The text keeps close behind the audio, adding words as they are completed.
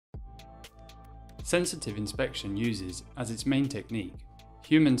Sensitive inspection uses, as its main technique,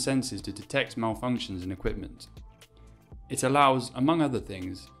 human senses to detect malfunctions in equipment. It allows, among other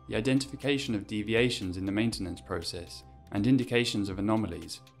things, the identification of deviations in the maintenance process and indications of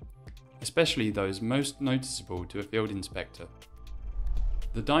anomalies, especially those most noticeable to a field inspector.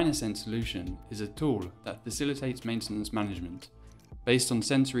 The DynaSens solution is a tool that facilitates maintenance management based on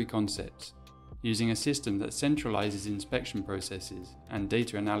sensory concepts, using a system that centralizes inspection processes and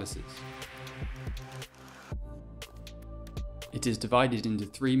data analysis. It is divided into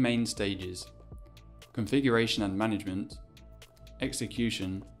three main stages: configuration and management,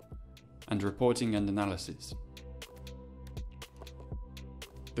 execution, and reporting and analysis.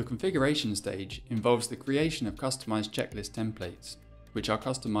 The configuration stage involves the creation of customized checklist templates, which are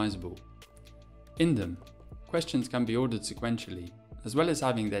customizable. In them, questions can be ordered sequentially, as well as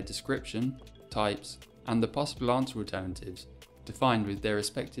having their description, types, and the possible answer alternatives defined with their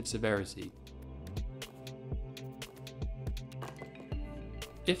respective severity.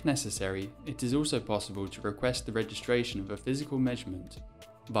 If necessary, it is also possible to request the registration of a physical measurement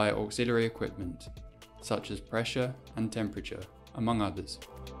via auxiliary equipment, such as pressure and temperature, among others.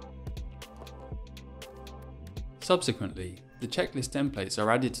 Subsequently, the checklist templates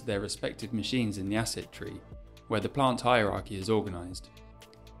are added to their respective machines in the asset tree, where the plant hierarchy is organized.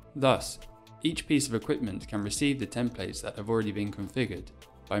 Thus, each piece of equipment can receive the templates that have already been configured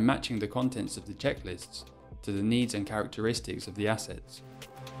by matching the contents of the checklists to the needs and characteristics of the assets.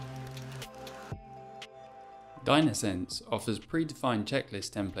 DynaSens offers predefined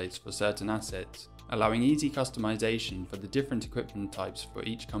checklist templates for certain assets, allowing easy customization for the different equipment types for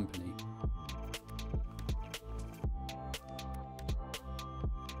each company.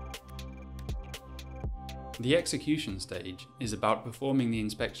 The execution stage is about performing the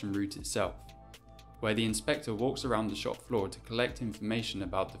inspection route itself, where the inspector walks around the shop floor to collect information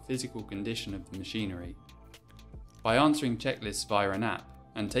about the physical condition of the machinery. By answering checklists via an app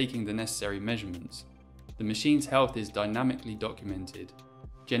and taking the necessary measurements, the machine's health is dynamically documented,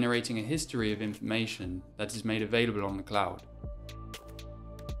 generating a history of information that is made available on the cloud.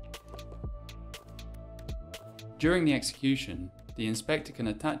 During the execution, the inspector can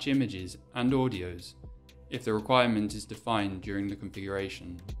attach images and audios if the requirement is defined during the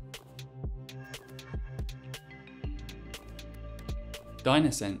configuration.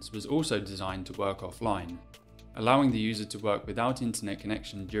 DynaSens was also designed to work offline, allowing the user to work without internet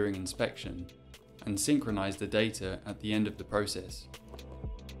connection during inspection and synchronize the data at the end of the process.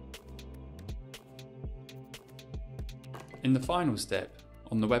 In the final step,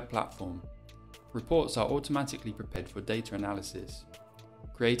 on the web platform, reports are automatically prepared for data analysis,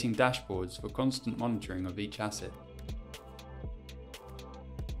 creating dashboards for constant monitoring of each asset.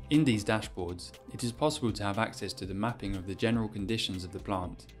 In these dashboards, it is possible to have access to the mapping of the general conditions of the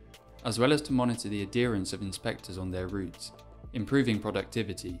plant, as well as to monitor the adherence of inspectors on their routes, improving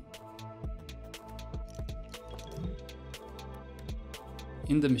productivity.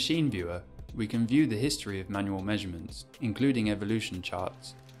 In the machine viewer, we can view the history of manual measurements, including evolution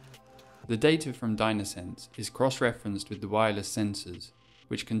charts. The data from DynaSens is cross-referenced with the wireless sensors,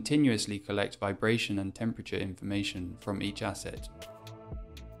 which continuously collect vibration and temperature information from each asset.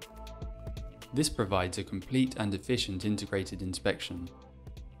 This provides a complete and efficient integrated inspection,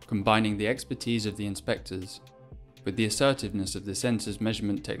 combining the expertise of the inspectors with the assertiveness of the sensor's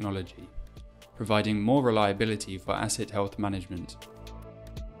measurement technology, providing more reliability for asset health management.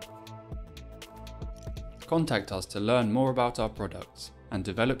 Contact us to learn more about our products and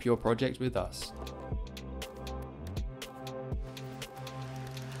develop your project with us.